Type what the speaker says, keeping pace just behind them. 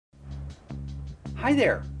Hi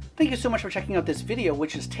there! Thank you so much for checking out this video,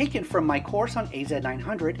 which is taken from my course on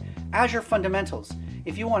AZ-900, Azure Fundamentals.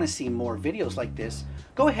 If you want to see more videos like this,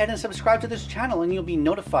 go ahead and subscribe to this channel and you'll be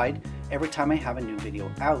notified every time I have a new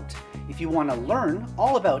video out. If you want to learn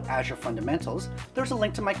all about Azure Fundamentals, there's a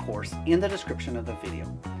link to my course in the description of the video.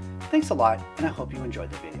 Thanks a lot, and I hope you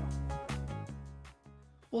enjoyed the video.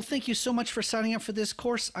 Well, thank you so much for signing up for this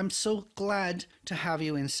course. I'm so glad to have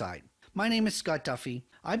you inside. My name is Duffy.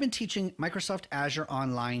 I've been teaching Microsoft Azure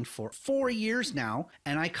online for 4 years now,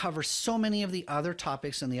 and I cover so many of the other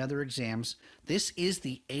topics and the other exams. This is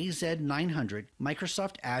the AZ-900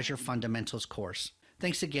 Microsoft Azure Fundamentals course.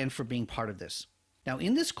 Thanks again for being part of this. Now,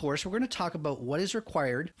 in this course, we're going to talk about what is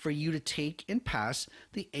required for you to take and pass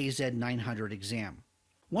the AZ-900 exam.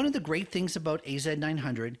 One of the great things about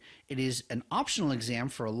AZ-900, it is an optional exam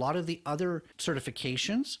for a lot of the other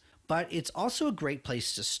certifications, but it's also a great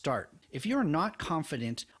place to start. If you're not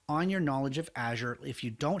confident on your knowledge of Azure, if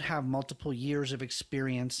you don't have multiple years of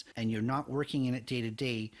experience and you're not working in it day to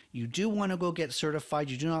day, you do want to go get certified.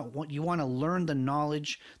 You want to learn the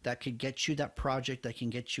knowledge that could get you that project, that can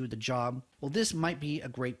get you the job. Well, this might be a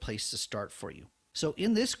great place to start for you. So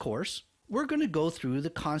in this course, we're going to go through the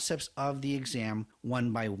concepts of the exam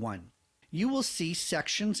one by one. You will see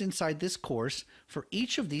sections inside this course for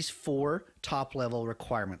each of these 4 top-level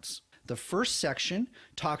requirements. The first section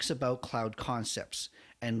talks about cloud concepts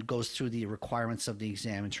and goes through the requirements of the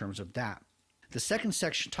exam in terms of that. The second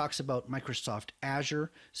section talks about Microsoft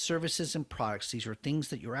Azure services and products. These are things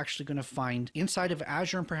that you're actually going to find inside of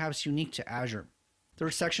Azure and perhaps unique to Azure. The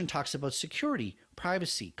third section talks about security,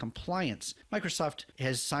 privacy, compliance. Microsoft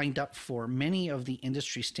has signed up for many of the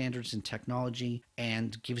industry standards in technology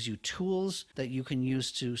and gives you tools that you can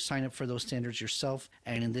use to sign up for those standards yourself.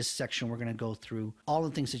 And in this section, we're going to go through all the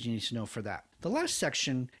things that you need to know for that. The last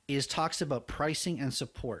section talks about pricing and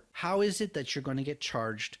support. How is it that you're going to get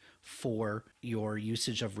charged for your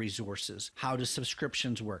usage of resources? How do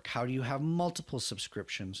subscriptions work? How do you have multiple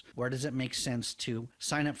subscriptions? Where does it make sense to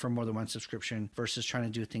sign up for more than one subscription versus trying to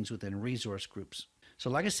do things within resource groups?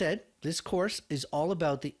 So like I said, this course is all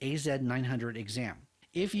about the AZ-900 exam.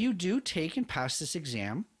 If you do take and pass this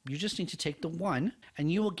exam, you just need to take the one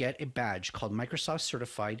and you will get a badge called Microsoft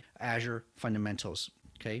Certified Azure Fundamentals.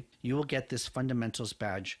 Okay, you will get this fundamentals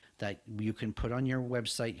badge that you can put on your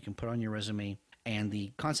website, you can put on your resume, and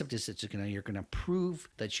the concept is that you're going to prove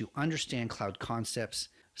that you understand cloud concepts.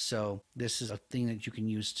 So this is a thing that you can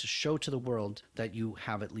use to show to the world that you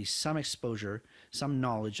have at least some exposure, some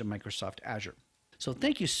knowledge of Microsoft Azure. So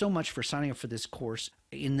thank you so much for signing up for this course.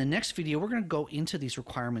 In the next video, we're going to go into these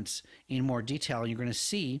requirements in more detail, and you're going to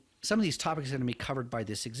see some of these topics are going to be covered by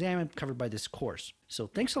this exam and covered by this course. So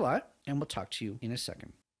thanks a lot, and we'll talk to you in a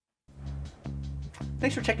second.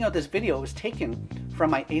 Thanks for checking out this video. It was taken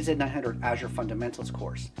from my AZ-900 Azure Fundamentals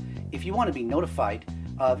course. If you want to be notified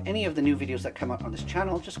of any of the new videos that come out on this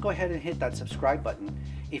channel, just go ahead and hit that subscribe button.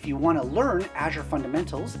 If you want to learn Azure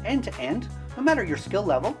Fundamentals end to end, no matter your skill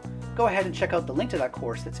level, go ahead and check out the link to that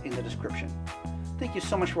course that's in the description. Thank you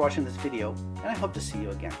so much for watching this video, and I hope to see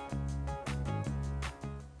you again.